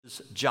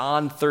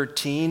John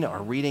 13,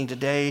 our reading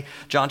today,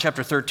 John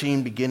chapter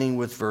 13, beginning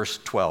with verse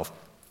 12.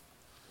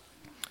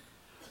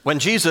 When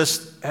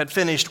Jesus had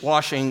finished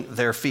washing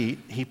their feet,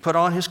 he put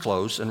on his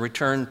clothes and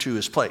returned to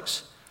his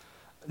place.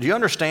 "Do you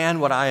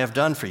understand what I have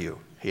done for you?"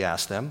 he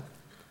asked them.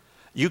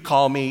 "You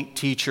call me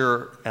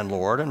teacher and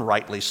Lord, and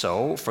rightly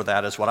so, for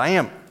that is what I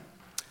am.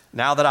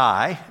 Now that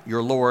I,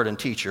 your Lord and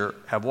teacher,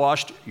 have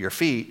washed your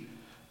feet,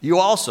 you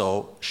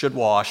also should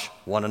wash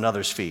one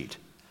another's feet.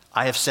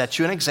 I have set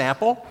you an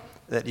example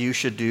that you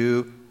should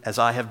do as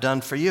I have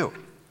done for you.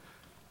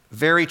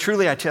 Very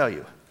truly I tell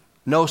you,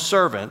 no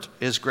servant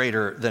is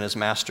greater than his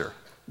master,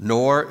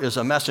 nor is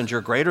a messenger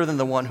greater than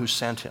the one who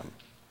sent him.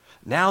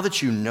 Now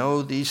that you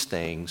know these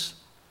things,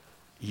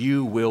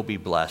 you will be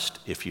blessed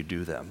if you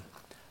do them."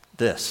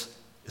 This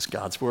is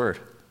God's word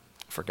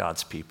for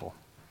God's people.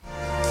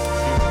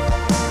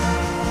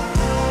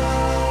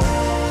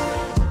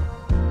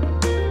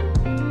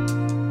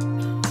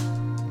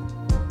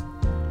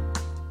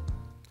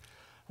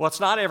 Well, it's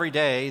not every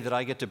day that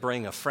I get to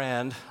bring a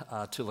friend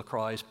to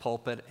LaCroix's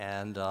pulpit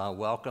and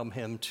welcome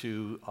him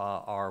to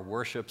our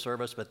worship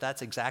service, but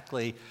that's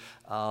exactly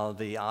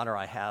the honor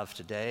I have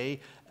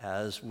today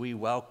as we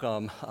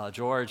welcome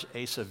George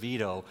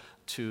Acevedo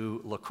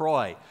to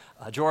LaCroix.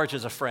 George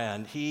is a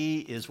friend. He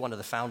is one of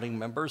the founding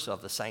members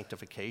of the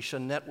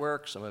Sanctification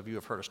Network. Some of you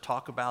have heard us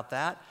talk about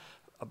that.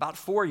 About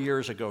 4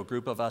 years ago, a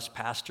group of us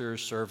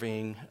pastors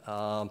serving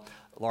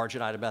large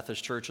United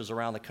Methodist churches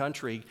around the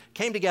country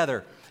came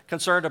together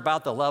concerned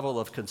about the level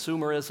of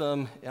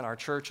consumerism in our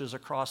churches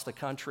across the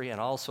country and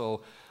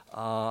also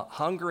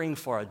hungering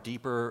for a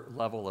deeper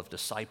level of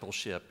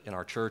discipleship in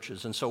our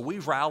churches. And so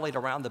we've rallied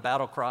around the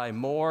battle cry,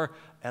 "More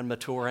and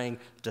Maturing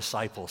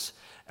Disciples."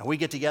 And we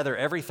get together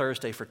every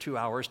Thursday for 2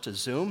 hours to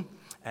Zoom.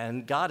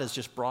 And God has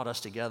just brought us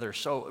together.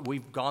 So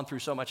we've gone through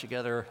so much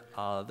together.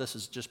 This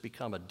has just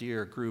become a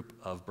dear group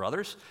of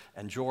brothers.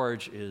 And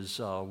George is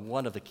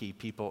one of the key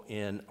people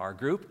in our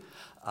group.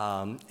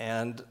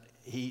 And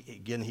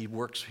he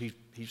works, he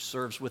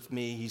serves with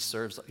me.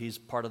 He's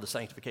part of the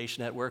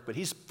Sanctification Network. But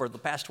he's, for the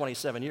past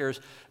 27 years,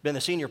 been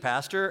the senior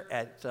pastor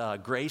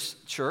at Grace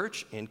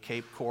Church in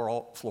Cape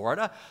Coral,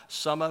 Florida.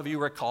 Some of you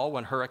recall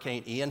when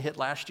Hurricane Ian hit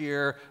last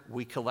year,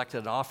 we collected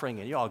an offering,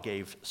 and you all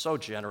gave so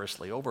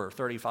generously, over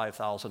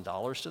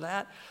 $35,000 to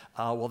that.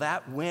 Well,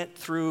 that went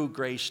through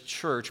Grace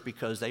Church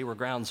because they were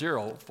ground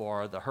zero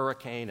for the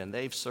hurricane, and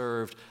they've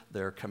served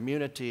their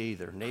community,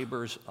 their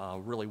neighbors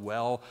really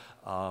well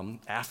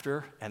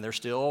after, and they're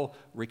still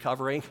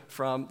recovering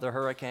from the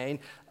hurricane.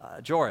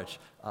 George,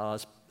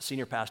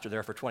 senior pastor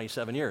there for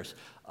 27 years.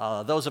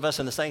 Those of us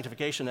in the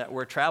Sanctification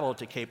Network traveled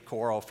to Cape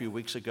Coral a few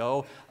weeks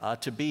ago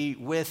to be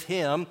with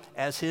him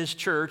as his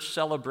church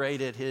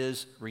celebrated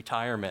his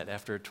retirement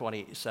after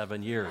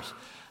 27 years.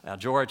 Now,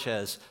 George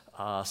has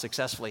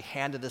successfully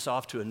handed this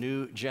off to a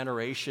new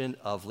generation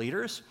of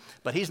leaders,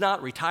 but he's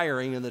not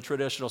retiring in the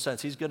traditional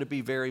sense. He's going to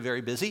be very,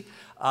 very busy.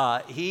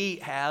 God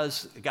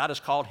has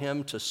called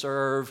him to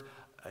serve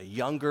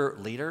younger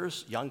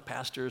leaders, young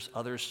pastors,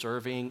 others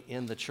serving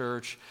in the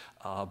church,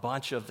 a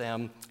bunch of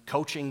them,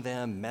 coaching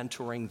them,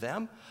 mentoring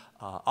them.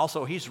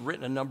 Also, he's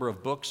written a number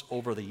of books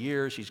over the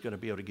years. He's going to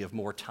be able to give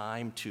more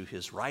time to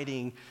his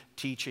writing,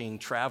 teaching,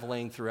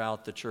 traveling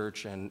throughout the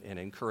church, and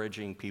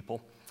encouraging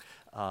people.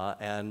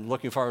 And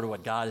looking forward to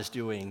what God is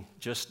doing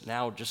just in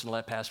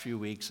the past few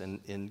weeks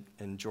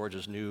in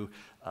George's new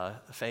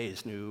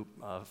phase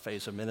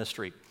of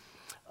ministry.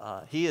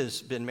 He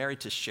has been married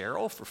to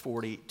Cheryl for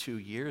 42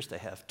 years. They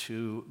have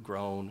 2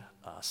 grown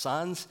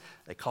sons.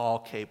 They call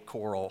Cape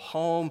Coral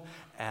home,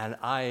 and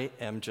I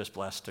am just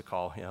blessed to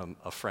call him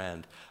a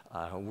friend.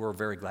 We're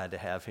very glad to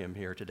have him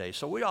here today.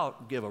 So we all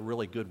give a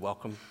really good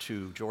welcome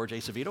to George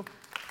Acevedo.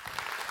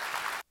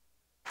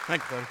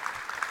 Thank you, buddy.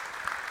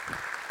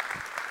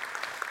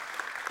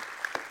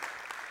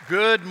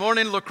 Good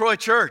morning, LaCroix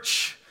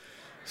Church.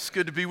 It's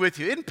good to be with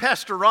you. Isn't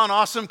Pastor Ron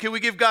awesome? Can we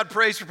give God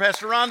praise for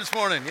Pastor Ron this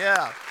morning?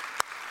 Yeah.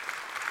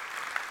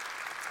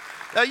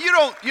 Now, you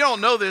don't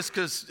know this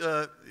because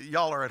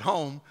y'all are at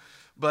home,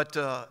 but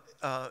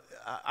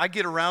I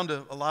get around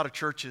to a lot of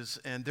churches,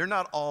 and they're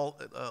not all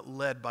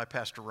led by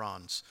Pastor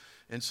Ron's.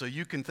 And so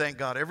you can thank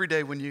God every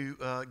day when you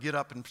get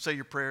up and say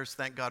your prayers.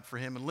 Thank God for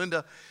him. And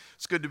Linda,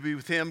 it's good to be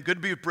with him. Good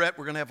to be with Brett.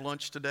 We're going to have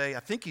lunch today. I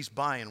think he's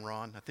buying,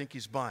 Ron. I think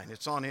he's buying.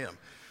 It's on him.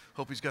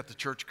 Hope he's got the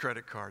church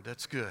credit card.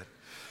 That's good.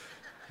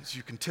 As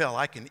you can tell,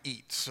 I can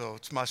eat, so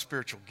it's my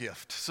spiritual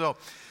gift. So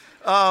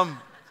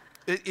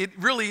it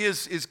really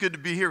is good to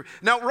be here.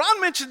 Now, Ron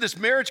mentioned this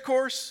marriage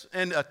course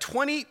and a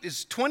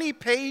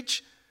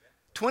 20-page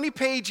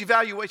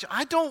evaluation.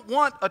 I don't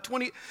want I've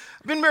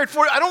been married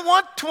I don't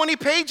want 20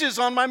 pages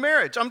on my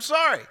marriage. I'm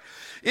sorry.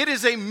 It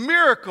is a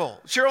miracle.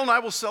 Cheryl and I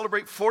will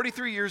celebrate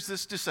 43 years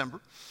this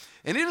December,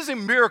 and it is a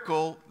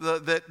miracle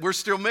that we're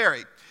still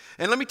married.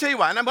 And let me tell you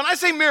why. And when I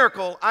say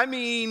miracle, I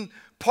mean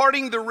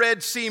parting the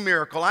Red Sea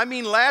miracle. I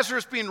mean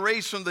Lazarus being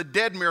raised from the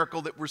dead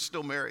miracle that we're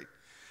still married.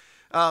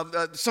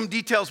 Some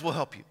details will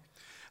help you.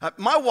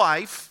 My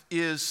wife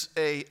is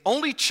an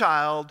only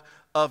child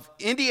of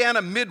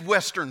Indiana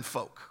Midwestern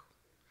folk.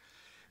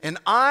 And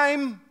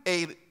I'm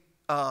a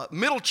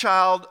middle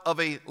child of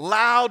a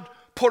loud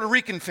Puerto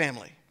Rican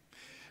family.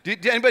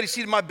 Did anybody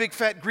see my big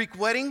fat Greek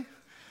wedding?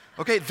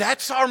 Okay,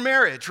 that's our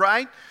marriage,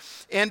 right?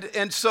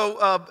 And so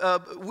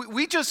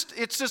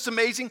it's just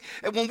amazing.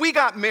 And when we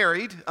got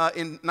married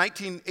in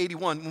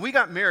 1981, when we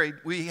got married,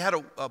 we had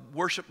a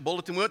worship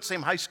bulletin. We went to the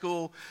same high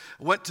school,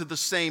 went to the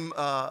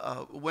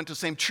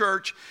same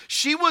church.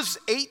 She was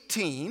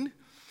 18,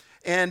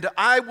 and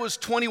I was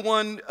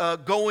 21,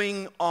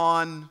 going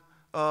on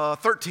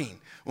 13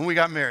 when we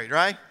got married,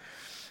 right?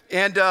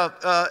 And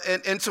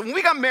so when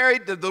we got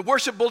married, the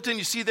worship bulletin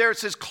you see there, it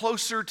says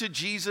closer to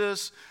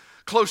Jesus,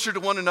 closer to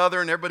one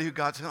another, and everybody who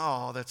got,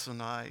 oh, that's so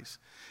nice.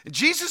 And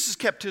Jesus has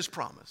kept his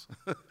promise.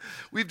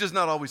 We've just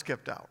not always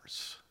kept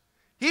ours.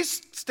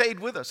 He's stayed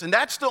with us, and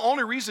that's the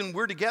only reason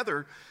we're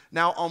together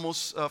now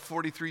almost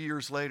 43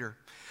 years later.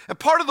 And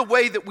part of the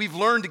way that we've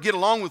learned to get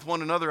along with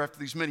one another after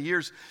these many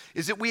years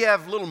is that we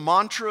have little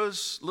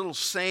mantras, little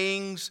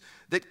sayings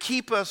that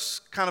keep us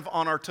kind of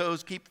on our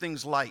toes, keep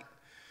things light.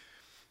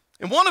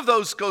 And one of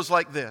those goes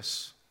like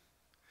this.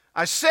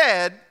 I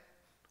said,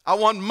 I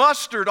want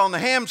mustard on the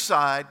ham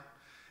side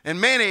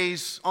and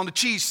mayonnaise on the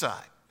cheese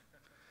side.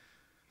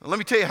 Now, let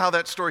me tell you how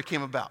that story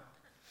came about.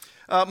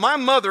 My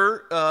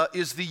mother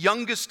is the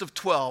youngest of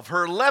 12.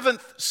 Her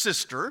 11th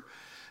sister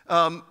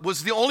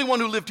was the only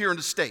one who lived here in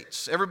the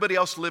States. Everybody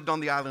else lived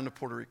on the island of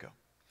Puerto Rico.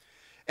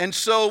 And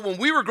so when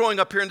we were growing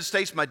up here in the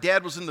States, my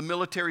dad was in the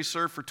military,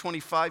 served for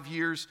 25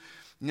 years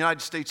in the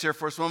United States Air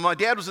Force. When my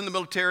dad was in the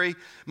military,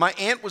 my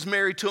aunt was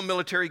married to a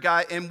military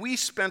guy, and we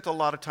spent a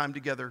lot of time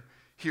together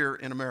here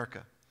in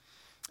America.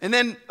 And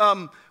then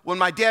when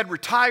my dad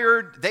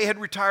retired, they had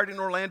retired in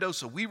Orlando,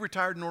 so we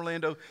retired in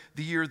Orlando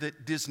the year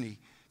that Disney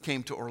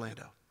came to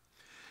Orlando.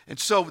 And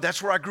so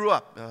that's where I grew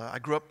up. I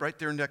grew up right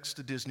there next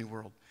to Disney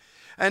World.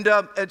 And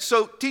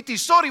so Titi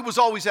Sori was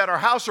always at our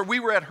house, or we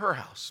were at her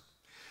house.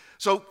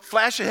 So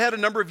flash ahead a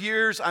number of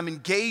years, I'm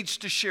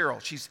engaged to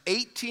Cheryl. She's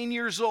 18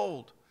 years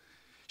old.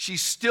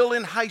 She's still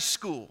in high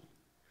school.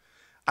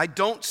 I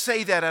don't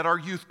say that at our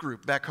youth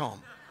group back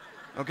home,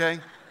 okay?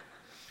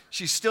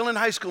 She's still in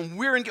high school, and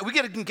we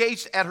get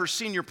engaged at her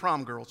senior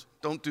prom, girls.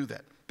 Don't do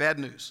that. Bad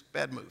news,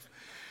 bad move.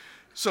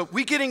 So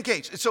we get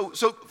engaged. So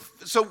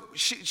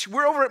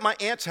we're over at my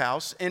aunt's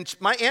house, and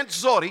my aunt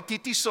Zori,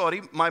 Titi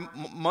Sori, my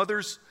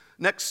mother's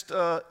next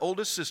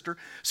oldest sister,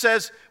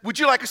 says, would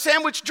you like a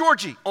sandwich,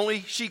 Georgie?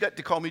 Only she got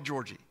to call me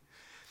Georgie.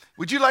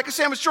 Would you like a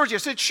sandwich, Georgie? I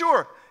said,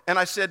 sure. And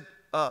I said,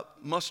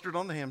 mustard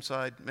on the ham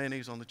side,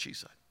 mayonnaise on the cheese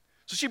side.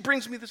 So she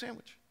brings me the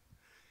sandwich.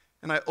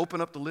 And I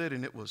open up the lid,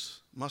 and it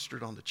was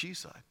mustard on the cheese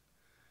side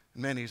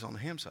and mayonnaise on the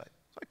ham side.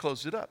 So I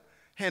closed it up,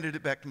 handed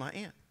it back to my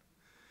aunt.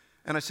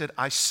 And I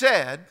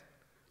said,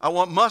 I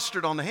want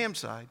mustard on the ham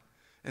side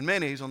and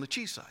mayonnaise on the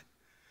cheese side.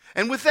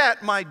 And with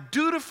that, my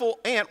dutiful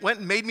aunt went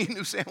and made me a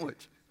new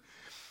sandwich.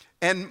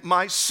 And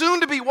my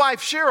soon-to-be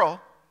wife, Cheryl,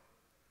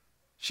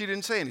 she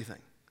didn't say anything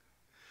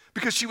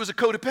because she was a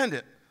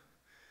codependent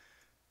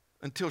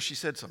until she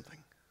said something.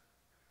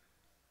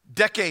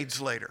 Decades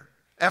later,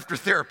 after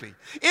therapy,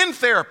 in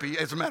therapy,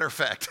 as a matter of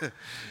fact,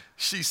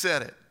 she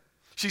said it.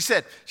 She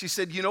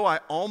said, you know, I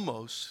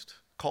almost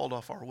called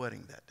off our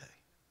wedding that day.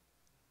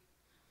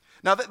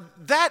 Now,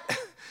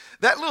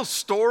 that little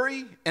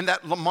story and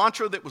that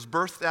mantra that was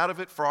birthed out of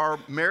it for our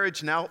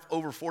marriage now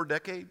over 4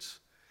 decades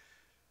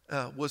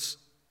was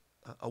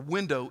a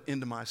window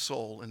into my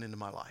soul and into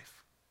my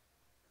life.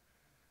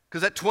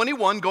 Because at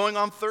 21, going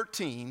on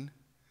 13,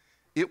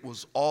 it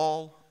was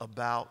all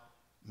about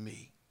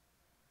me.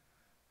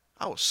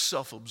 I was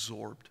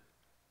self-absorbed.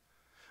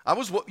 I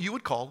was what you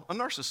would call a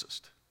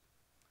narcissist.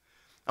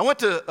 I went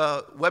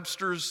to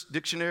Webster's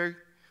dictionary,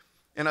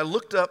 and I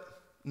looked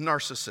up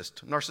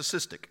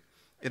narcissistic,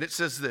 and it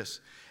says this: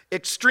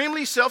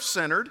 extremely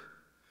self-centered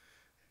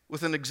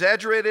with an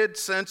exaggerated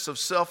sense of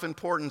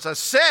self-importance. I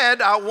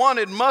said I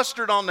wanted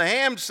mustard on the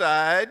ham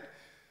side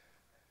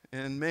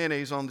and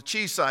mayonnaise on the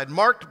cheese side,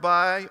 marked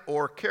by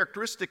or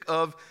characteristic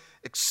of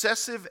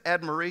excessive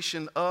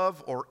admiration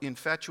of or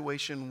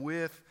infatuation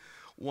with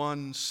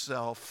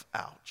oneself.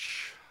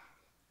 Ouch.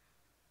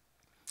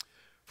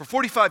 For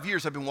 45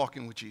 years, I've been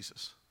walking with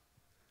Jesus.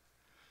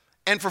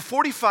 And for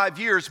 45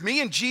 years,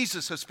 me and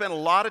Jesus have spent a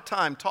lot of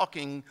time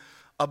talking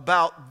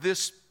about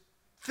this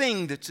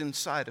thing that's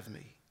inside of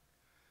me,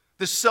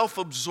 this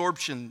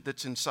self-absorption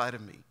that's inside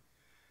of me.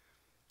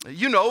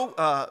 You know,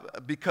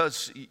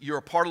 because you're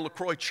a part of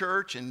LaCroix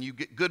Church and you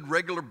get good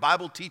regular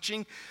Bible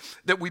teaching,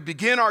 that we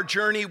begin our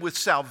journey with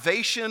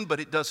salvation, but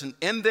it doesn't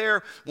end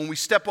there. When we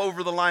step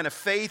over the line of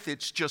faith,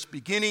 it's just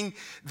beginning.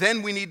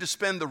 Then we need to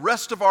spend the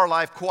rest of our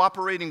life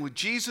cooperating with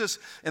Jesus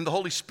and the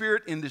Holy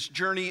Spirit in this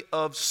journey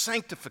of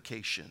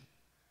sanctification,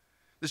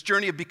 this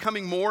journey of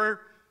becoming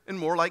more and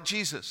more like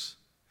Jesus.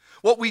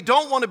 What we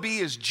don't want to be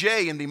is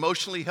Jay in the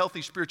Emotionally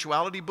Healthy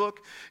Spirituality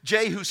book.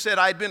 Jay, who said,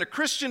 I'd been a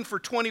Christian for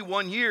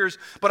 21 years,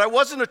 but I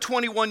wasn't a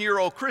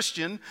 21-year-old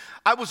Christian.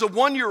 I was a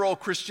 1-year-old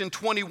Christian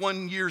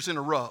 21 years in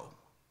a row.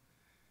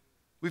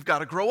 We've got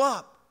to grow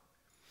up.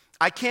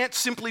 I can't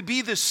simply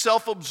be this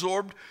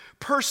self-absorbed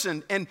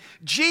person. And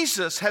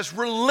Jesus has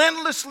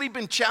relentlessly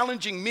been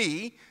challenging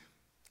me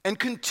and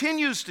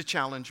continues to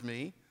challenge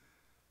me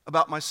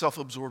about my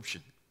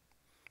self-absorption.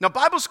 Now,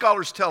 Bible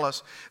scholars tell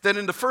us that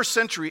in the first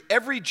century,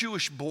 every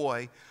Jewish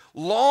boy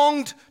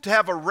longed to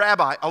have a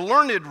rabbi, a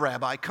learned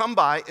rabbi, come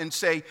by and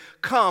say,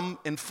 "Come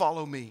and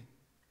follow me."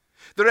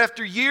 That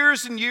after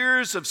years and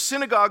years of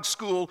synagogue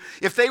school,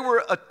 if they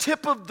were a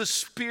tip of the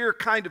spear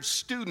kind of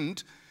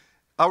student,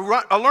 a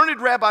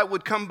learned rabbi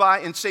would come by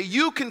and say,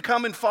 "You can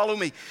come and follow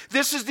me."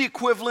 This is the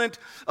equivalent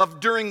of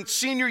during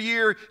senior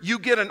year, you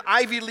get an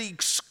Ivy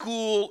League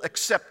school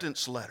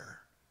acceptance letter.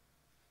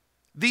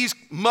 These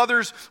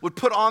mothers would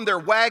put on their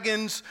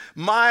wagons,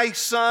 "My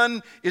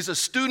son is a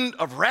student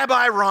of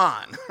Rabbi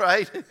Ron,"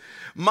 right?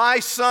 "My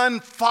son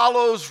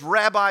follows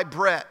Rabbi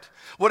Brett."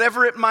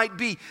 Whatever it might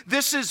be.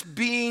 This is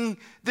getting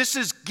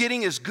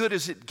as good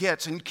as it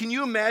gets. And can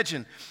you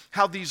imagine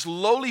how these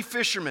lowly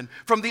fishermen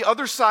from the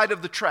other side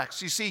of the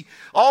tracks, you see,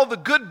 all the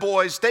good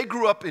boys, they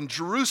grew up in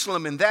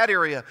Jerusalem, in that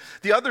area.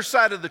 The other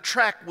side of the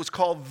track was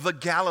called the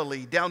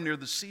Galilee, down near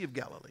the Sea of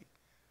Galilee.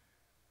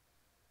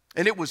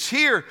 And it was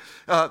here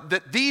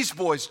that these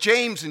boys,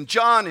 James and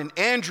John and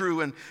Andrew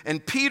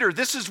and Peter,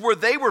 this is where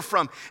they were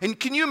from. And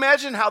can you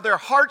imagine how their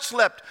hearts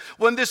leapt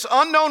when this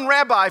unknown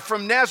rabbi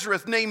from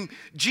Nazareth named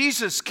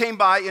Jesus came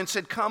by and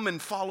said, "Come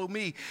and follow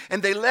me."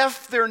 And they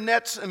left their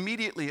nets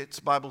immediately,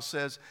 the Bible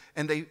says,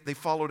 and they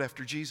followed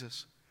after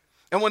Jesus.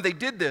 And when they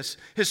did this,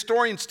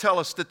 historians tell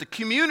us that the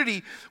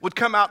community would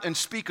come out and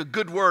speak a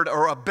good word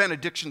or a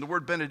benediction. The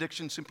word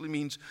benediction simply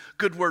means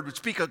good word. Would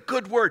speak a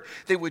good word.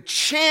 They would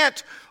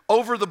chant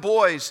over the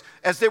boys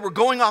as they were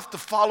going off to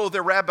follow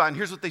their rabbi. And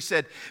here's what they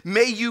said: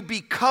 "May you be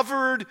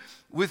covered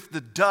with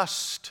the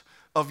dust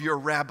of your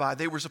rabbi."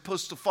 They were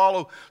supposed to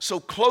follow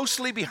so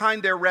closely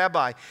behind their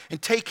rabbi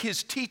and take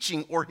his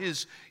teaching or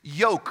his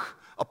yoke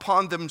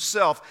upon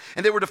themselves.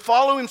 And they were to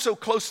follow him so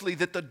closely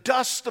that the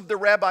dust of the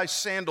rabbi's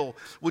sandal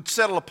would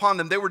settle upon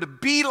them. They were to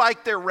be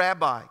like their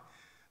rabbi.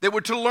 They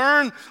were to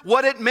learn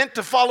what it meant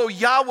to follow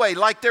Yahweh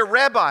like their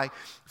rabbi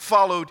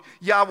followed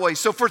Yahweh.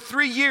 So for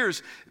 3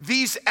 years,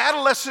 these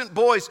adolescent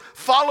boys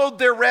followed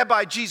their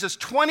rabbi Jesus.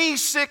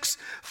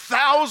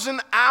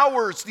 26,000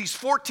 hours, these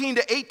 14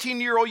 to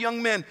 18-year-old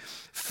young men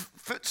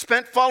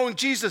spent following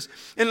Jesus.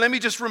 And let me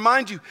just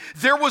remind you,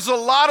 there was a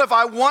lot of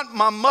 "I want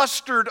my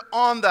mustard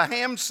on the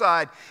ham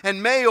side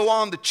and mayo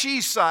on the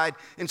cheese side"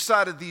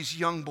 inside of these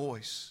young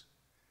boys.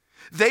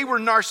 They were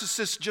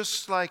narcissists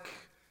just like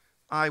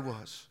I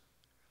was.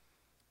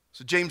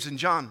 So James and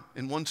John,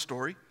 in one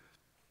story,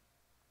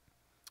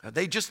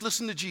 they just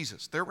listened to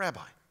Jesus, their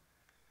rabbi.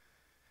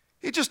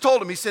 He just told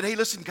them, he said, "Hey,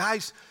 listen,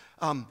 guys,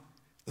 let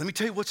me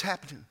tell you what's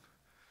happening.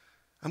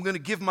 I'm going to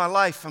give my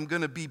life. I'm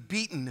going to be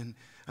beaten, and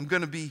I'm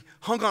going to be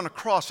hung on a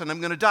cross, and I'm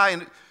going to die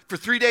for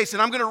 3 days,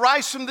 and I'm going to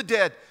rise from the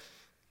dead."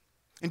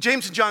 And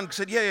James and John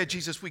said, yeah,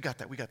 Jesus, we got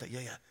that,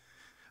 yeah.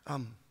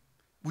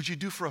 Would you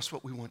do for us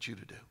what we want you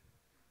to do?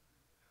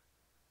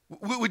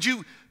 Would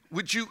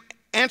you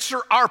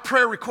answer our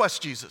prayer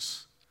request,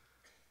 Jesus?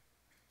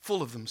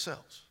 Full of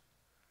themselves.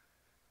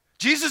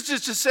 Jesus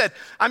just said,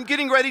 "I'm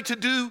getting ready to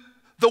do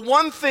the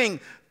one thing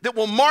that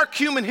will mark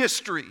human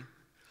history,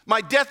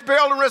 my death,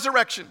 burial, and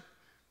resurrection.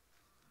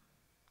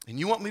 And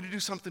you want me to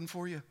do something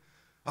for you?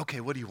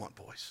 Okay, what do you want,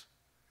 boys?"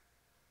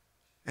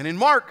 And in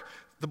Mark,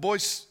 the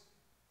boys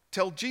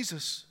tell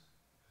Jesus,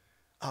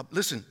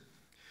 "Listen,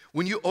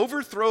 when you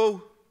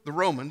overthrow the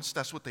Romans,"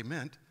 that's what they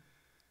meant,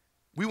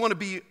 "we want to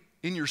be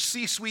in your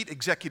C-suite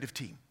executive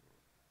team.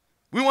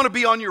 We want to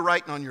be on your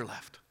right and on your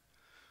left.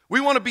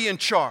 We want to be in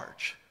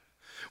charge.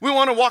 We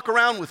want to walk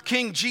around with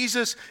King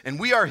Jesus, and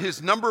we are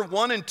his number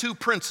 1 and 2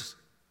 princes."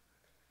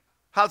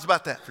 How's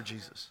about that for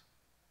Jesus?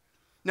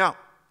 Now,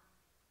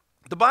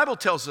 the Bible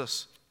tells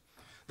us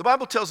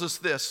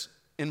this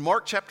in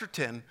Mark chapter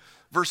 10,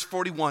 verse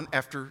 41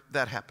 after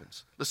that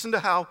happens. Listen to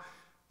how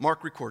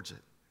Mark records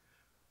it.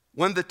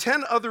 "When the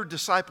 10 other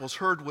disciples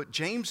heard what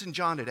James and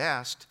John had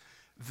asked,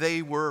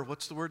 they were,"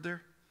 what's the word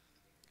there?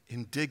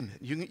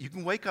 Indignant. You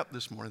can wake up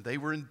this morning. They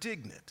were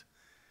indignant.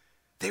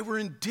 They were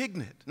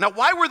indignant. Now,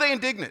 why were they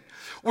indignant?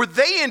 Were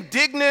they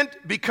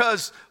indignant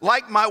because,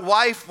 like my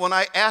wife, when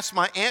I asked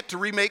my aunt to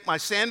remake my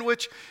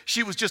sandwich,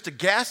 she was just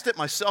aghast at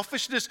my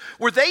selfishness?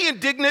 Were they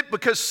indignant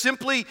because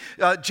simply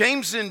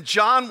James and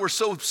John were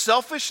so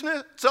selfish?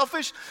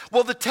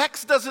 Well, the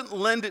text doesn't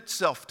lend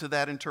itself to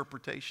that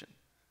interpretation.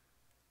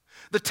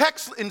 The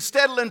text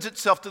instead lends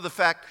itself to the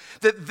fact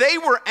that they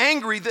were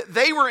angry, that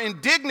they were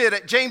indignant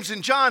at James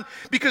and John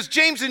because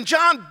James and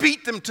John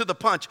beat them to the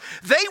punch.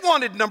 They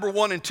wanted number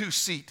 1 and 2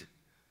 seat.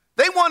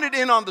 They wanted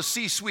in on the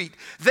C-suite.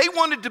 They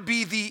wanted to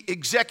be the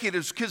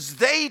executives because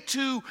they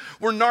too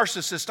were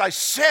narcissists. I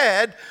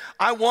said,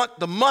 "I want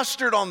the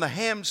mustard on the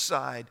ham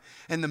side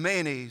and the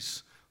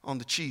mayonnaise on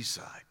the cheese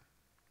side."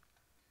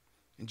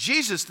 And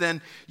Jesus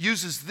then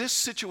uses this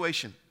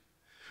situation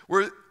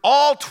where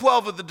all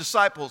 12 of the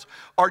disciples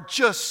are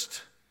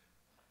just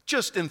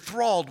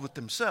enthralled with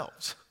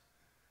themselves,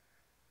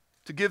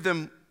 to give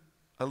them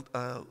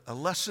a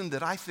lesson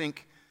that I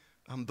think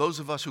those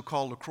of us who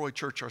call LaCroix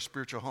Church our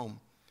spiritual home,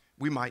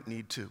 we might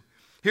need to.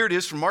 Here it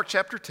is from Mark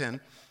chapter 10,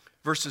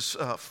 verses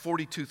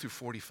 42 through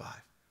 45.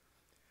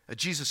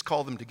 Jesus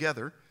called them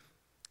together,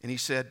 and he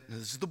said, and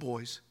this is the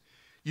boys,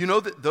 you know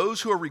that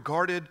those who are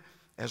regarded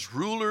as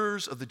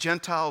rulers of the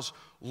Gentiles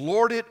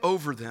lord it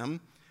over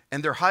them,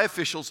 and their high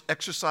officials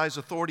exercise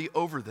authority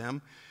over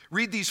them.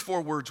 Read these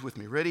 4 words with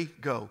me. Ready?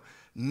 Go.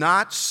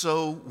 Not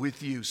so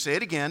with you. Say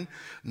it again.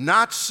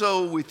 Not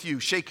so with you.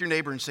 Shake your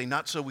neighbor and say,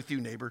 not so with you,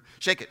 neighbor.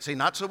 Shake it. Say,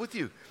 not so with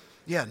you.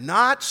 Yeah,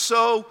 not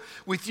so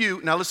with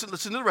you. Now listen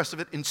to the rest of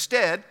it.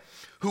 Instead,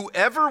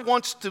 whoever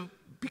wants to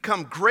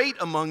become great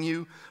among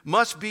you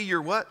must be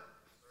your what?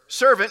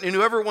 Servant. And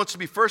whoever wants to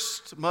be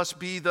first must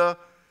be the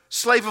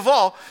slave of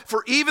all.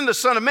 For even the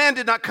Son of Man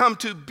did not come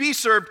to be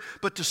served,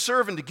 but to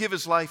serve and to give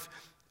his life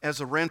as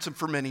a ransom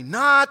for many.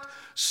 Not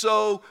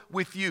so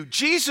with you.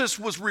 Jesus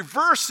was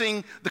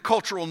reversing the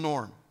cultural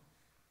norm.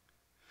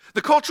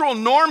 The cultural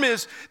norm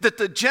is that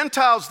the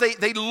Gentiles,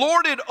 they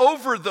lorded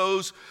over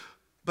those,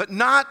 but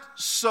not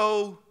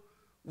so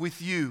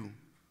with you.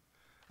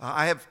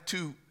 I have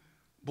 2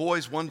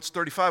 boys, one's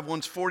 35,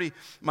 one's 40.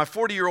 My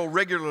 40-year-old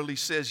regularly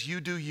says,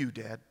 you do you,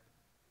 Dad.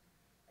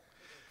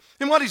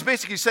 And what he's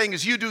basically saying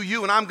is, you do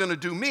you and I'm going to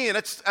do me. And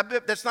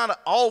that's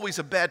not always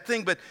a bad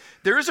thing, but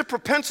there is a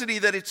propensity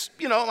that it's,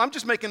 I'm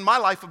just making my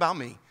life about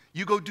me.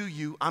 You go do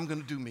you, I'm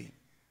going to do me.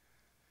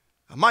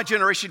 My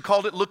generation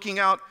called it looking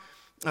out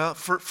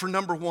for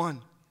number one.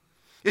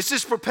 It's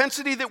this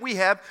propensity that we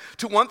have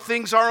to want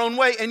things our own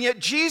way. And yet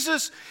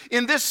Jesus,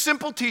 in this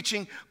simple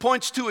teaching,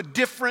 points to a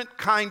different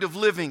kind of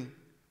living.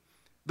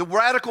 The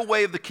radical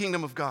way of the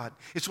kingdom of God.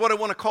 It's what I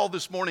want to call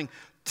this morning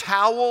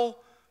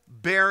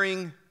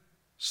towel-bearing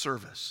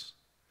service.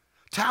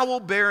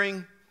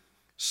 Towel-bearing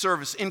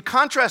service. In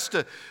contrast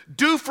to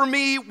do for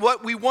me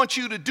what we want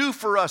you to do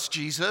for us,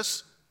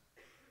 Jesus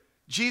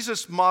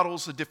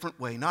models a different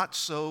way. Not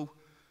so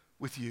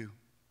with you.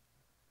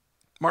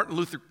 Martin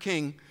Luther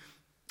King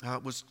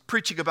was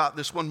preaching about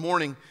this one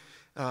morning,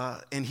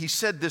 and he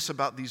said this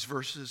about these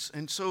verses.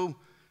 And so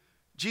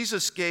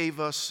Jesus gave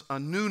us a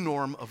new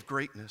norm of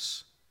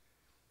greatness.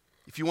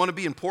 If you want to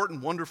be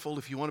important, wonderful.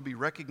 If you want to be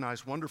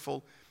recognized,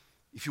 wonderful.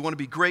 If you want to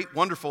be great,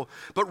 wonderful.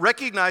 But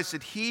recognize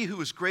that he who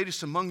is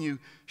greatest among you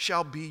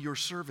shall be your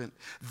servant.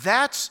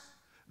 That's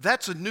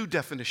a new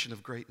definition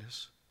of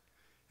greatness.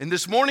 And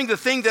this morning, the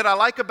thing that I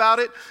like about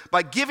it,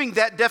 by giving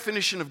that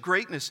definition of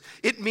greatness,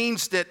 it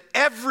means that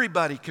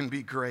everybody can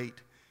be great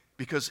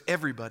because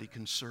everybody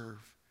can serve.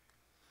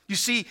 You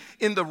see,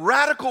 in the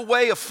radical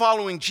way of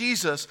following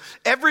Jesus,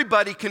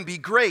 everybody can be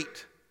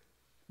great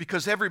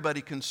because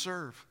everybody can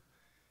serve.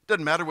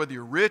 Doesn't matter whether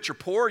you're rich or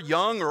poor,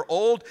 young or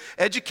old,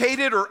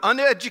 educated or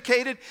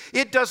uneducated.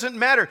 It doesn't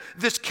matter.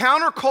 This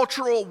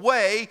countercultural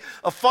way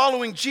of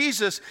following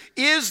Jesus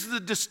is the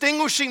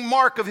distinguishing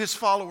mark of his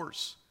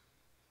followers,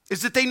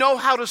 is that they know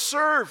how to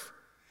serve.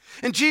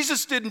 And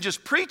Jesus didn't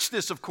just preach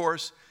this, of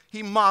course.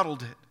 He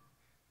modeled it.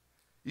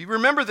 You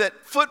remember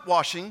that foot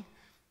washing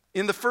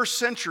in the first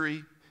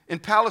century in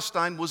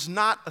Palestine was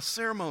not a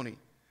ceremony.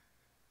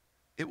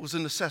 It was a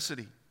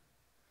necessity.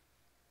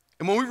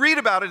 And when we read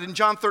about it in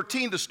John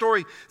 13, the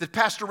story that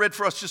Pastor read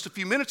for us just a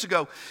few minutes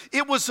ago,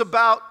 it was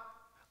about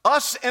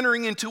us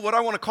entering into what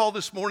I want to call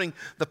this morning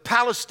the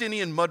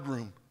Palestinian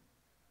mudroom.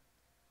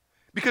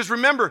 Because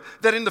remember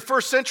that in the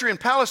first century in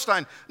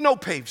Palestine, no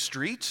paved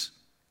streets,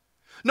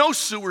 no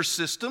sewer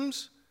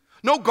systems,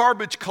 no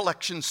garbage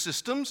collection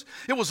systems.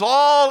 It was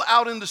all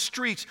out in the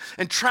streets,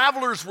 and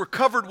travelers were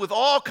covered with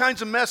all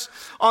kinds of mess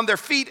on their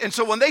feet. And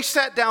so when they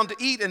sat down to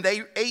eat, and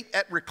they ate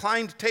at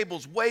reclined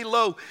tables way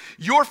low,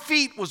 your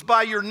feet was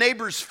by your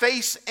neighbor's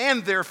face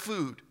and their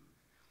food.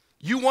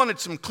 You wanted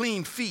some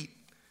clean feet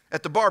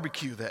at the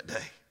barbecue that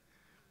day.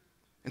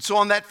 And so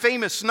on that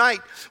famous night,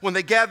 when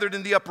they gathered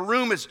in the upper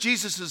room as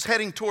Jesus is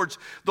heading towards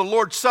the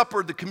Lord's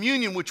Supper, the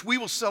communion, which we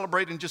will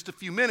celebrate in just a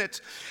few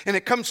minutes, and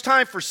it comes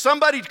time for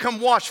somebody to come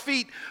wash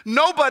feet,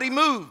 nobody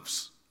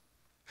moves.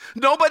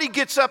 Nobody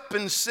gets up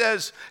and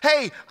says,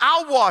 hey,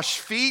 I'll wash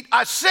feet.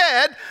 I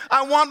said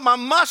I want my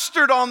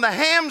mustard on the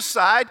ham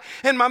side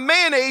and my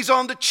mayonnaise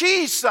on the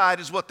cheese side,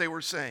 is what they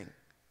were saying.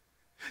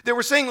 They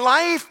were saying,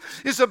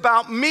 life is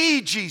about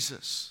me,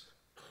 Jesus.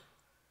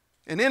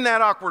 And in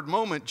that awkward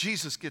moment,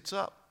 Jesus gets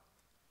up.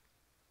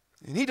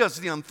 And he does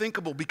the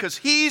unthinkable because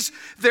he's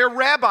their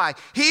rabbi.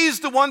 He's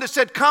the one that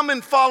said, come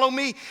and follow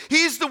me.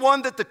 He's the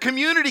one that the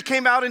community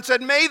came out and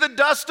said, may the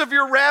dust of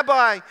your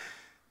rabbi,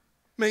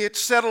 may it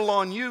settle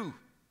on you.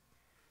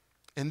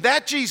 And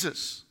that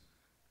Jesus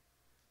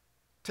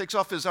takes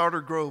off his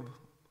outer robe.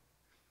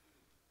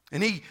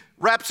 And he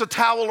wraps a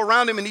towel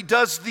around him and he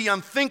does the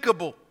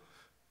unthinkable.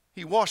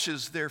 He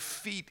washes their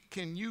feet.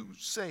 Can you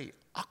say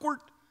awkward?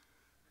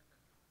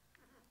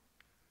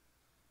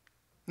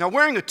 Now,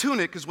 wearing a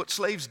tunic is what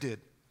slaves did.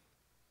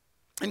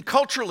 And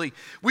culturally,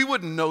 we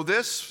wouldn't know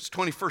this, it's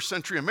 21st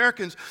century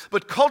Americans,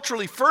 but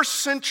culturally, first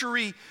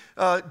century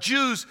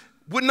Jews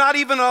would not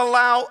even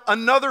allow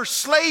another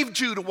slave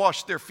Jew to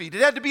wash their feet.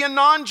 It had to be a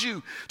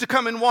non-Jew to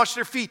come and wash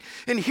their feet.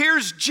 And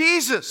here's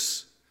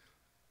Jesus,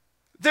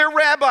 their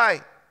rabbi,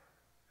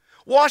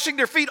 washing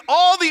their feet.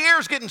 All the air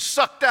is getting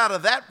sucked out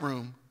of that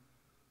room.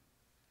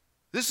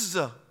 This is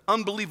an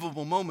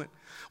unbelievable moment.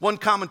 One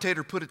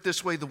commentator put it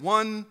this way: the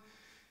one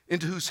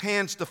into whose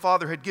hands the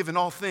Father had given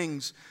all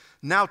things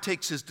now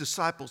takes his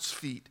disciples'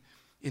 feet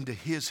into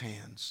his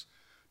hands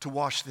to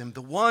wash them.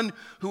 The one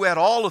who had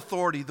all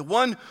authority, the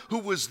one who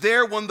was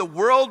there when the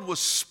world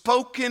was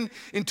spoken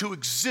into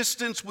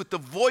existence with the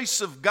voice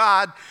of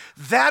God,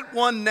 that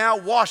one now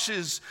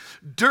washes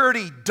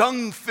dirty,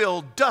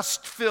 dung-filled,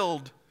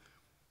 dust-filled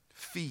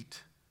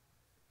feet.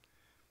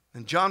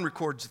 And John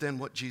records then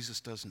what Jesus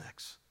does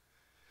next.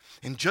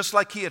 And just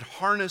like he had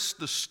harnessed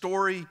the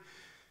story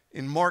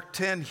in Mark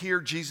 10,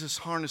 here Jesus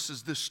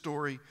harnesses this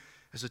story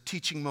as a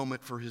teaching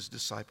moment for his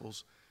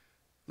disciples.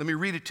 Let me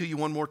read it to you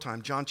one more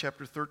time. John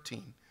chapter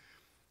 13,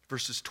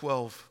 verses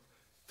 12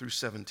 through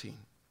 17.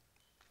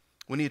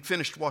 When he had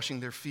finished washing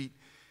their feet,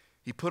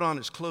 he put on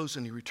his clothes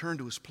and he returned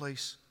to his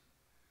place.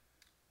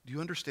 Do you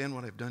understand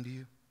what I've done to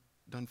you?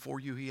 Done for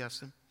you, he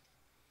asked them.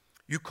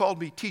 You called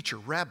me teacher,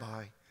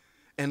 rabbi,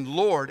 and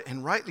Lord,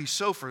 and rightly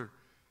so, for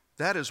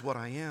that is what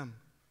I am.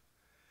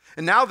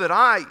 And now that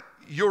I,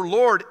 your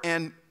Lord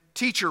and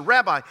teacher,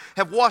 rabbi,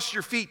 have washed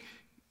your feet,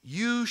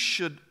 you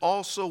should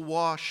also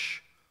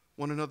wash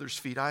one another's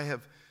feet. I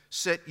have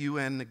set you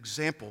an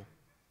example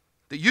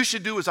that you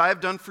should do as I have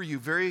done for you.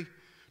 Very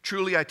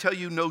truly, I tell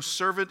you, no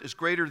servant is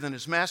greater than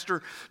his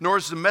master, nor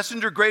is the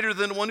messenger greater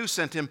than the one who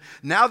sent him.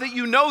 Now that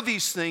you know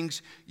these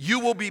things, you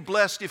will be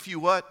blessed if you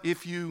what?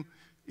 If you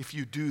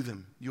do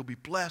them. You'll be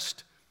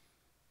blessed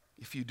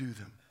if you do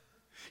them.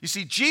 You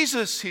see,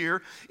 Jesus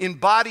here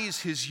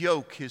embodies his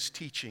yoke, his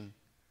teaching.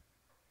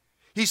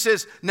 He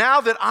says, now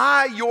that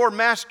I, your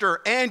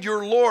master and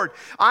your Lord,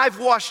 I've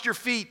washed your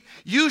feet,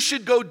 you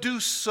should go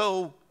do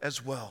so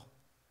as well.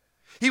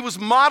 He was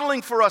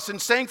modeling for us and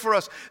saying for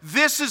us,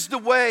 this is the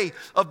way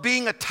of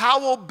being a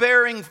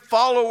towel-bearing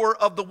follower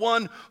of the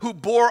one who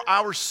bore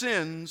our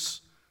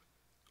sins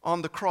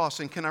on the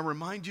cross. And can I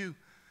remind you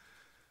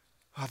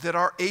that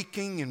our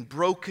aching and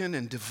broken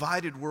and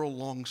divided world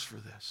longs for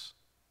this?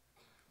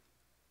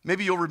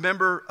 Maybe you'll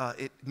remember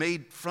it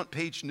made front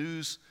page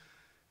news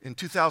in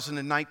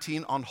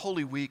 2019 on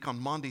Holy Week on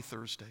Maundy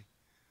Thursday,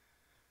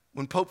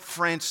 when Pope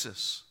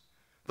Francis,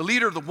 the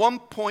leader of the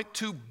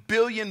 1.2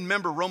 billion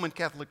member Roman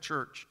Catholic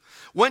Church,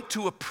 went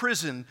to a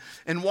prison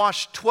and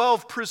washed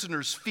 12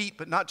 prisoners' feet,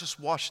 but not just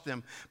washed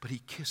them, but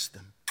he kissed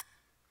them.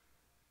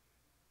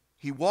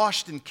 He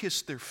washed and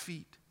kissed their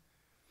feet.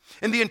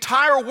 And the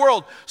entire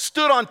world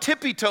stood on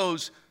tippy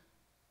toes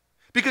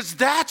because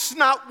that's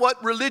not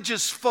what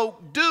religious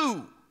folk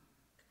do.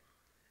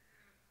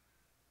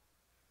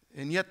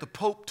 And yet the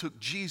Pope took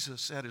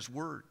Jesus at his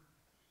word.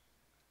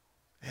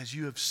 As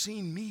you have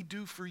seen me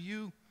do for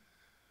you,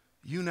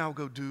 you now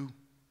go do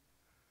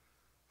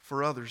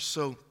for others.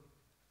 So,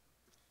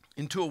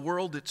 into a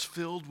world that's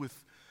filled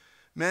with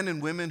men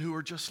and women who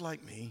are just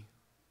like me,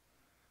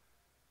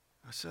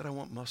 I said I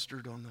want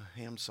mustard on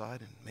the ham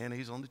side and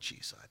mayonnaise on the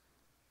cheese side.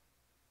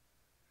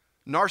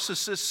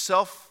 Narcissist,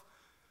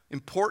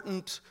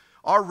 self-important.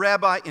 Our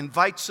rabbi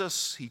invites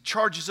us, he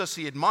charges us,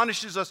 he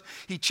admonishes us,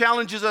 he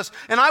challenges us.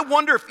 And I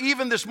wonder if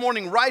even this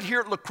morning, right here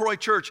at LaCroix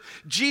Church,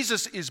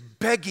 Jesus is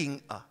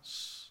begging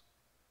us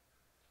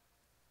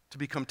to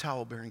become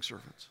towel-bearing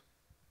servants.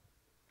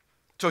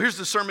 So here's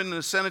the sermon in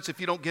a sentence.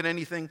 If you don't get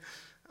anything,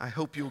 I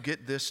hope you'll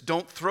get this.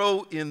 Don't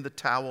throw in the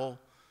towel,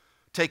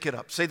 take it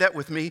up. Say that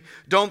with me.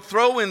 Don't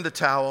throw in the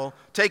towel,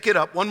 take it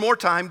up. One more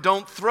time.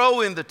 Don't throw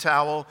in the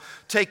towel,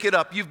 take it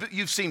up.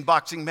 You've seen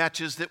boxing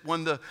matches that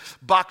when the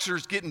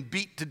boxer's getting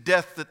beat to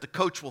death, that the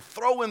coach will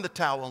throw in the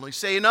towel and they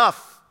say,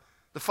 enough,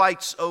 the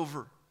fight's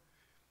over.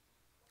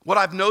 What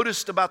I've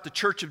noticed about the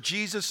Church of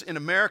Jesus in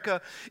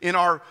America, in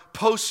our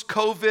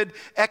post-COVID,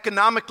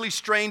 economically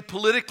strained,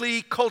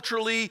 politically,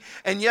 culturally,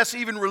 and yes,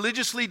 even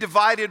religiously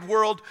divided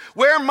world,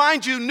 where,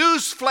 mind you,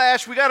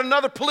 newsflash, we got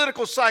another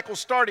political cycle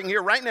starting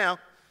here right now.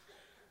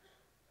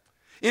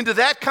 Into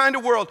that kind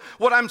of world,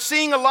 what I'm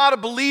seeing a lot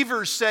of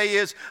believers say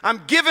is,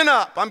 I'm giving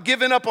up. I'm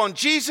giving up on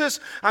Jesus.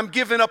 I'm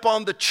giving up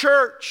on the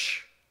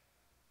church.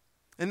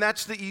 And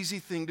that's the easy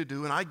thing to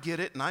do, and I get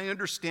it, and I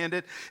understand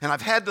it, and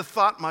I've had the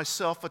thought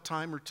myself a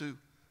time or two.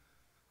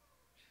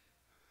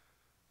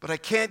 But I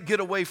can't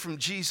get away from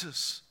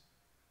Jesus.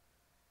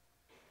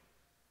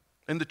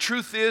 And the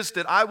truth is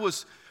that I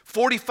was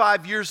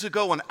 45 years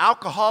ago an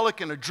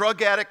alcoholic and a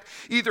drug addict,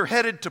 either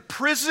headed to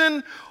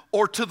prison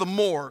or to the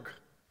morgue.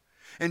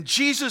 And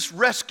Jesus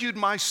rescued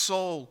my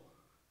soul.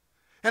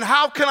 And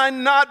how can I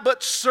not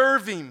but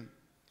serve him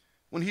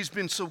when he's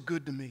been so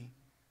good to me?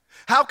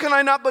 How can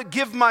I not but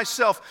give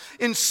myself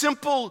in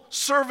simple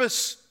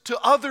service to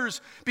others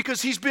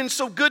because he's been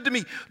so good to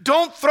me?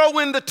 Don't throw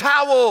in the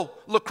towel,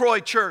 LaCroix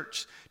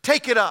Church.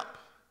 Take it up.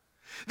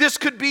 This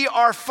could be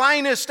our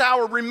finest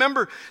hour.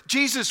 Remember,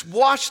 Jesus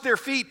washed their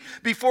feet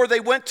before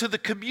they went to the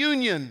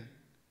communion.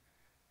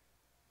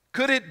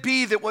 Could it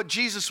be that what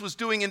Jesus was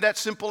doing in that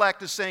simple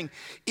act is saying,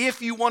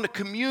 if you want to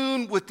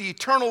commune with the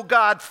eternal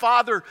God,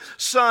 Father,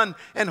 Son,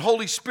 and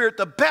Holy Spirit,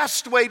 the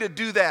best way to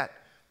do that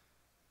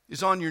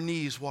is on your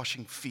knees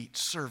washing feet,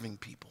 serving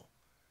people.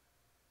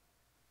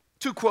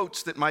 Two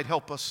quotes that might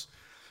help us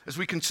as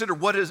we consider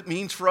what it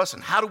means for us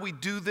and how do we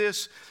do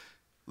this.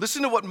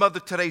 Listen to what Mother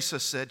Teresa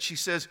said. She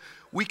says,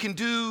 we can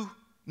do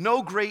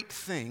no great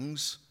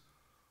things,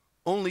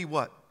 only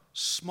what?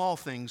 Small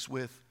things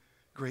with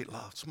great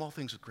love. Small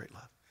things with great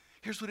love.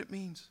 Here's what it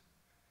means.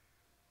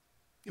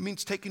 It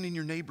means taking in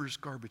your neighbor's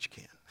garbage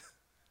can.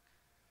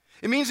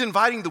 It means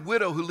inviting the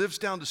widow who lives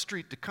down the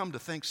street to come to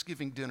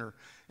Thanksgiving dinner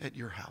at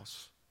your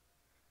house.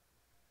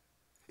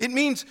 It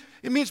means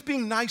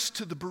being nice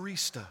to the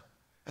barista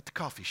at the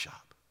coffee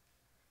shop.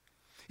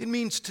 It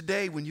means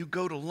today when you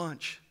go to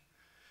lunch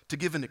to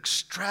give an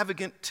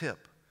extravagant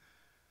tip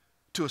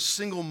to a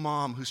single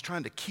mom who's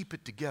trying to keep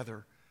it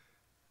together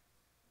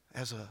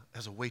as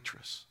a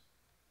waitress.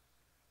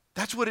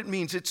 That's what it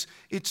means.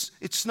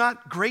 It's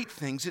not great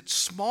things, it's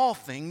small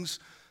things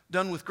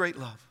done with great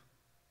love.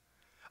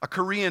 A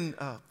Korean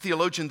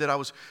theologian that I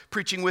was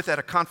preaching with at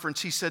a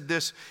conference, he said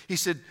this. He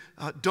said,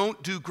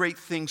 don't do great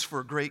things for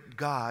a great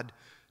God,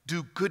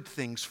 do good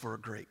things for a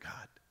great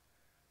God.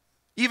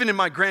 Even in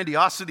my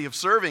grandiosity of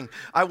serving,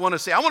 I want to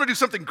say, I want to do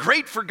something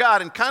great for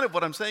God. And kind of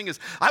what I'm saying is,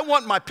 I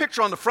want my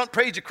picture on the front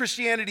page of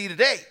Christianity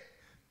Today.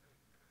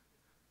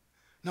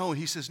 No,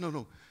 he says,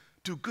 no,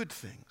 do good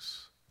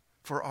things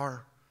for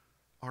our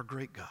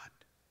great God.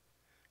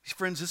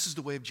 Friends, this is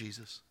the way of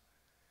Jesus.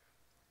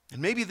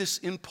 And maybe this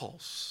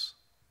impulse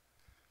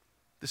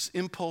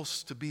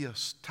to be a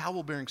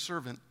towel-bearing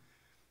servant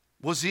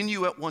was in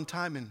you at one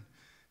time, and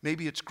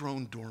maybe it's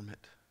grown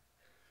dormant.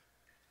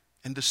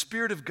 And the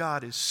Spirit of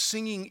God is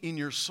singing in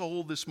your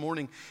soul this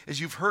morning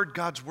as you've heard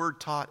God's word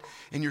taught,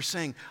 and you're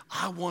saying,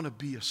 I want to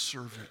be a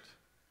servant.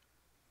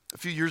 A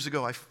few years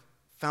ago, I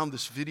found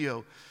this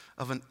video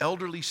of an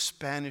elderly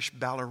Spanish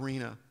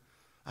ballerina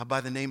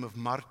by the name of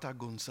Marta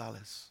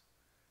Gonzalez.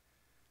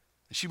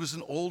 And she was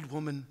an old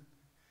woman,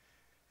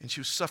 and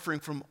she was suffering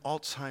from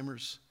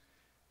Alzheimer's,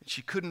 and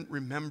she couldn't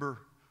remember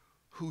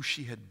who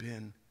she had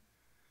been.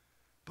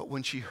 But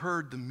when she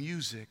heard the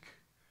music,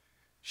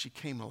 she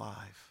came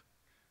alive.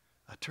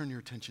 Turn your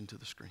attention to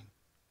the screen.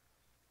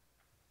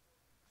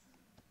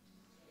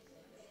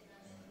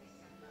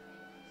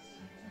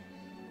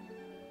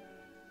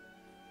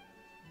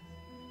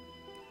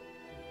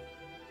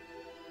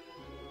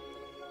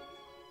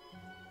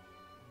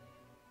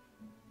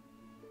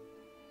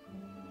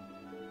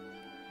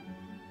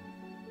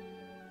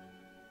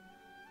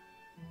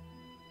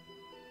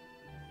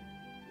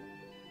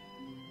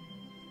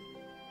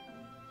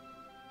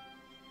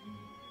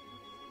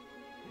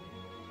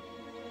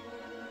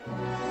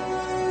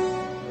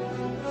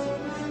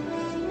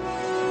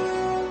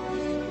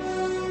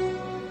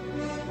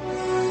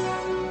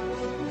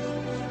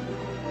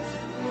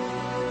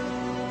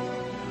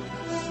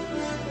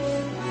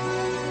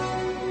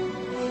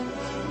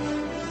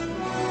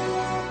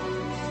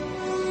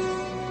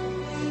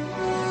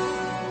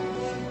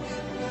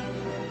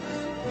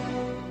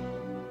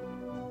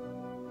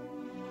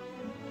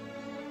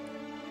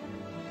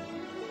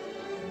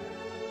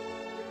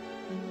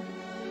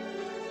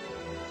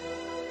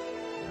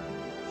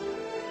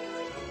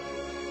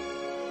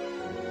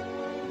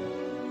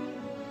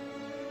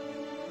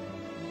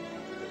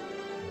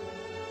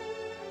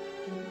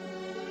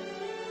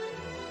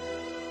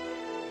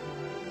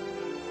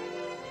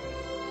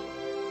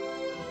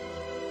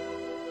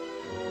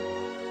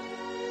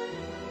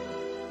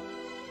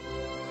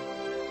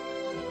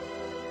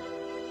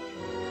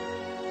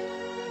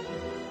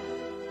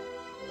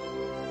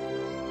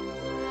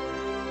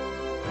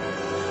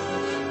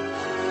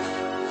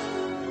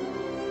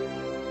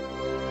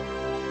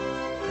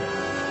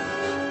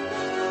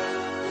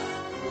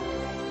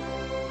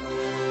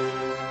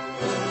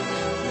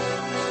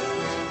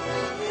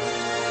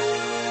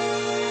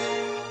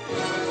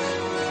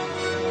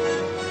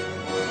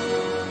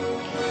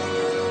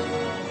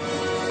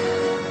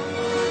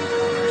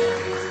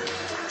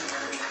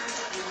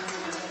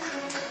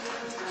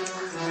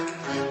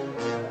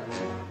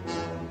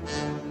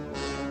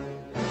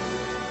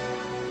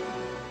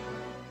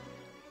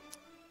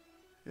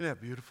 Isn't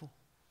that beautiful?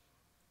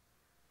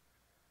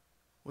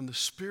 When the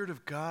Spirit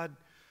of God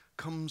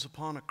comes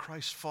upon a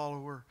Christ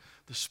follower,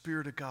 the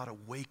Spirit of God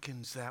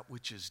awakens that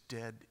which is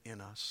dead in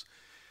us.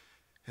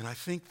 And I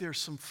think there's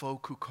some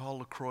folk who call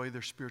LaCroix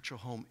their spiritual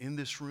home in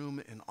this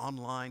room and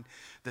online,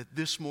 that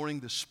this morning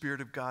the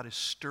Spirit of God is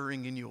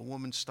stirring in you. A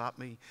woman stopped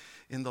me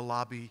in the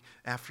lobby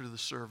after the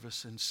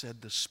service and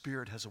said, the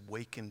Spirit has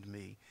awakened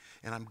me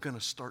and I'm going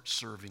to start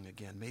serving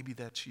again. Maybe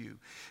that's you.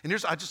 And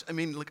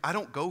I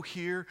don't go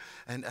here,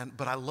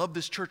 but I love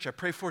this church. I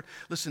pray for it.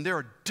 Listen, there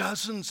are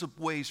dozens of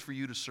ways for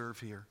you to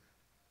serve here.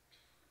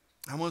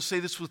 I want to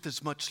say this with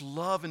as much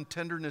love and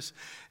tenderness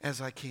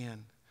as I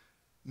can.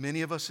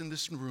 Many of us in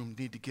this room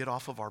need to get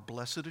off of our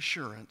blessed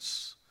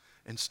assurance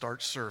and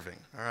start serving,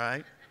 all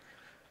right?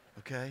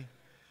 Okay?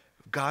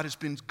 God has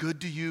been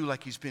good to you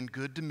like he's been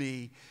good to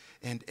me,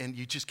 and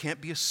you just can't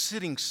be a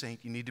sitting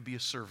saint. You need to be a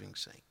serving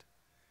saint.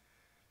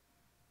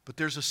 But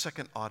there's a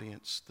second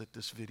audience that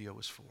this video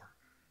is for.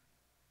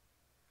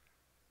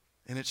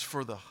 And it's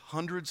for the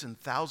hundreds and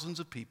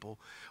thousands of people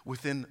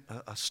within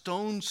a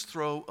stone's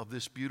throw of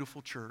this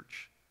beautiful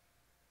church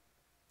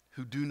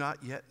who do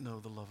not yet know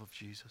the love of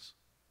Jesus.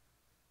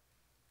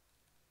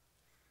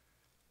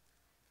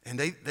 And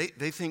they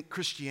think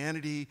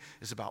Christianity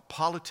is about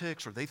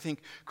politics, or they think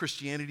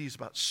Christianity is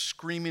about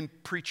screaming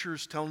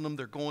preachers telling them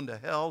they're going to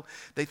hell.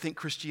 They think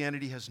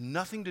Christianity has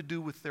nothing to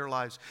do with their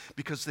lives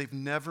because they've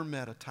never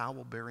met a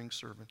towel-bearing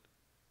servant.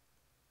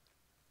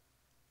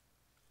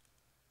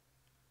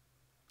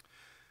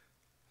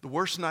 The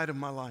worst night of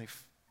my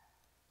life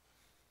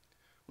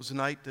was the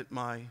night that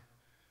my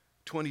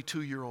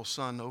 22-year-old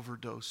son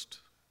overdosed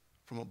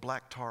from a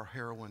black tar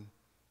heroin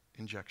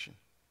injection.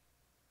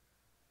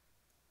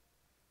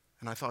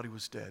 And I thought he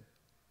was dead.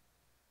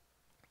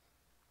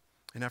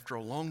 And after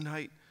a long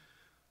night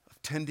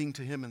of tending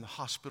to him in the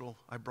hospital,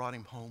 I brought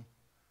him home.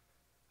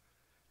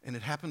 And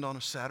it happened on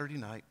a Saturday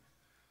night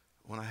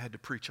when I had to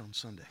preach on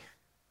Sunday.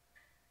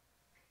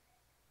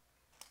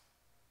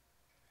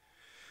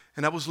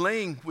 And I was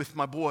laying with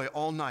my boy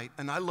all night,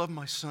 and I love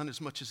my son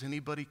as much as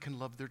anybody can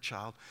love their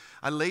child.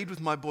 I laid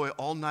with my boy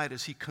all night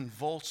as he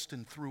convulsed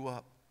and threw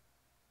up.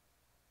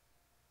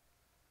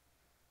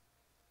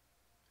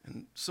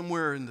 And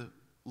somewhere in the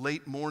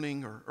late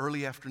morning or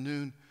early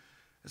afternoon,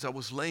 as I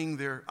was laying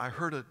there, I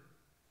heard a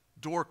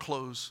door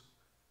close.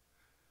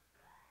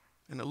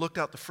 And I looked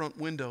out the front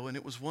window, and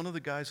it was one of the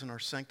guys in our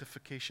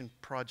Sanctification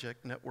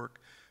Project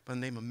network by the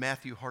name of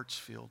Matthew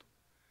Hartsfield,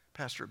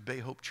 pastor at Bay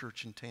Hope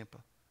Church in Tampa.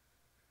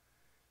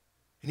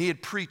 And he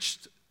had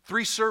preached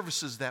 3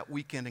 services that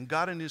weekend and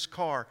got in his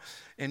car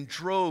and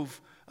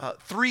drove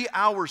 3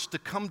 hours to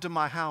come to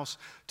my house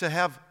to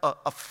have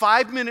a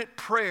 5-minute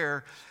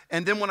prayer.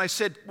 And then when I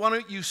said, "Why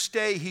don't you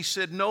stay?" he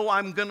said, "No,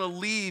 I'm going to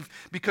leave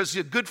because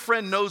a good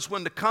friend knows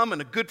when to come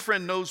and a good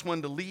friend knows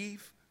when to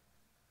leave."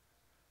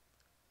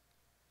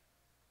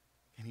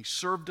 And he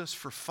served us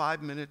for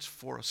 5 minutes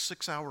for a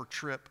 6-hour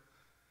trip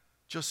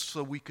just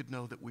so we could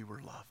know that we were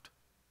loved.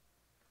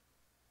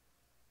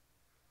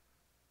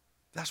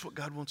 That's what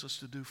God wants us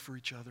to do for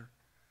each other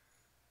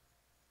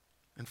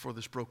and for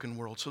this broken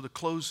world. So to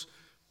close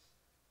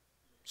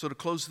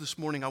this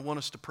morning, I want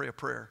us to pray a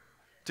prayer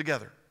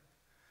together.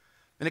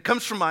 And it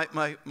comes from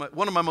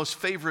one of my most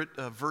favorite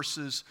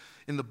verses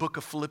in the book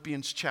of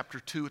Philippians chapter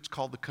 2. It's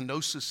called the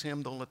kenosis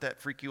hymn. Don't let that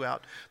freak you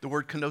out. The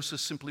word kenosis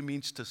simply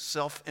means to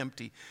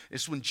self-empty.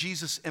 It's when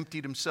Jesus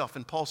emptied himself.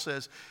 And Paul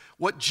says,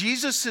 what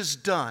Jesus has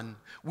done,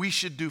 we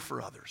should do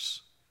for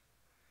others.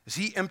 As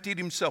he emptied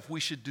himself, we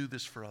should do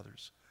this for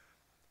others.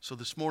 So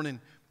this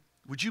morning,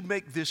 would you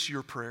make this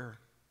your prayer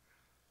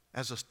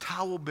as a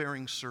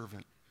towel-bearing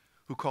servant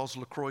who calls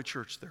LaCroix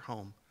Church their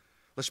home?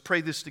 Let's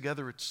pray this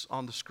together. It's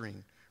on the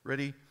screen.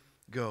 Ready?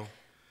 Go.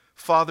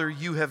 Father,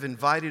 you have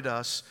invited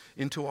us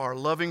into our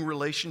loving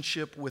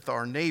relationship with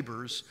our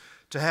neighbors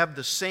to have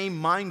the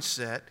same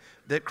mindset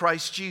that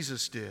Christ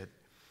Jesus did.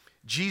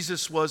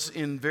 Jesus was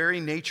in very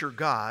nature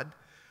God,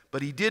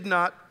 but he did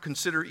not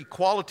consider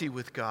equality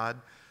with God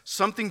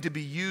something to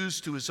be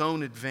used to his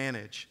own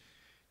advantage.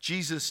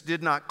 Jesus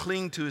did not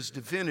cling to his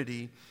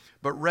divinity,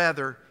 but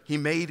rather he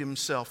made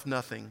himself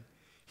nothing.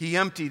 He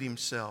emptied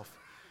himself.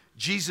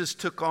 Jesus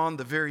took on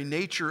the very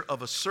nature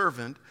of a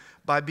servant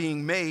by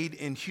being made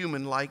in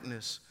human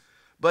likeness.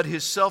 But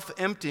his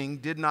self-emptying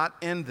did not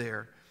end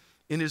there.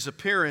 In his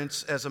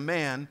appearance as a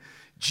man,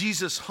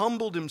 Jesus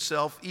humbled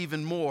himself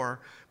even more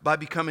by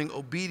becoming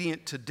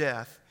obedient to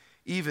death,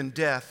 even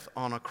death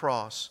on a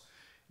cross.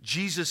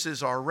 Jesus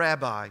is our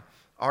rabbi,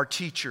 our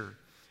teacher.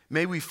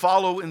 May we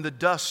follow in the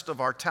dust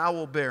of our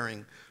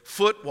towel-bearing,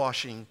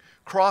 foot-washing,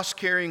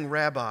 cross-carrying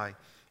rabbi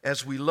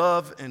as we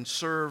love and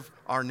serve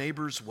our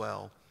neighbors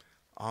well.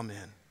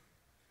 Amen.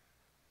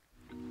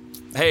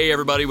 Hey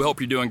everybody, we hope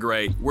you're doing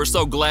great. We're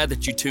so glad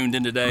that you tuned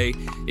in today.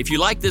 If you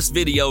like this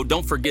video,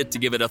 don't forget to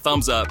give it a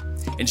thumbs up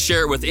and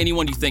share it with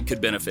anyone you think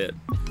could benefit.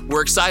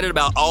 We're excited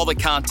about all the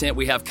content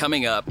we have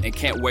coming up and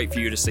can't wait for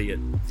you to see it.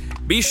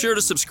 Be sure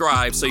to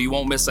subscribe so you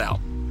won't miss out.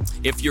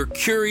 If you're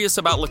curious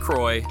about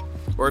LaCroix,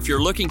 or if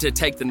you're looking to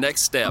take the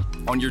next step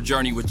on your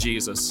journey with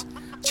Jesus,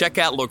 check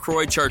out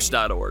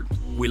lacroixchurch.org.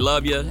 We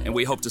love you and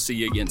we hope to see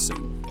you again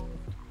soon.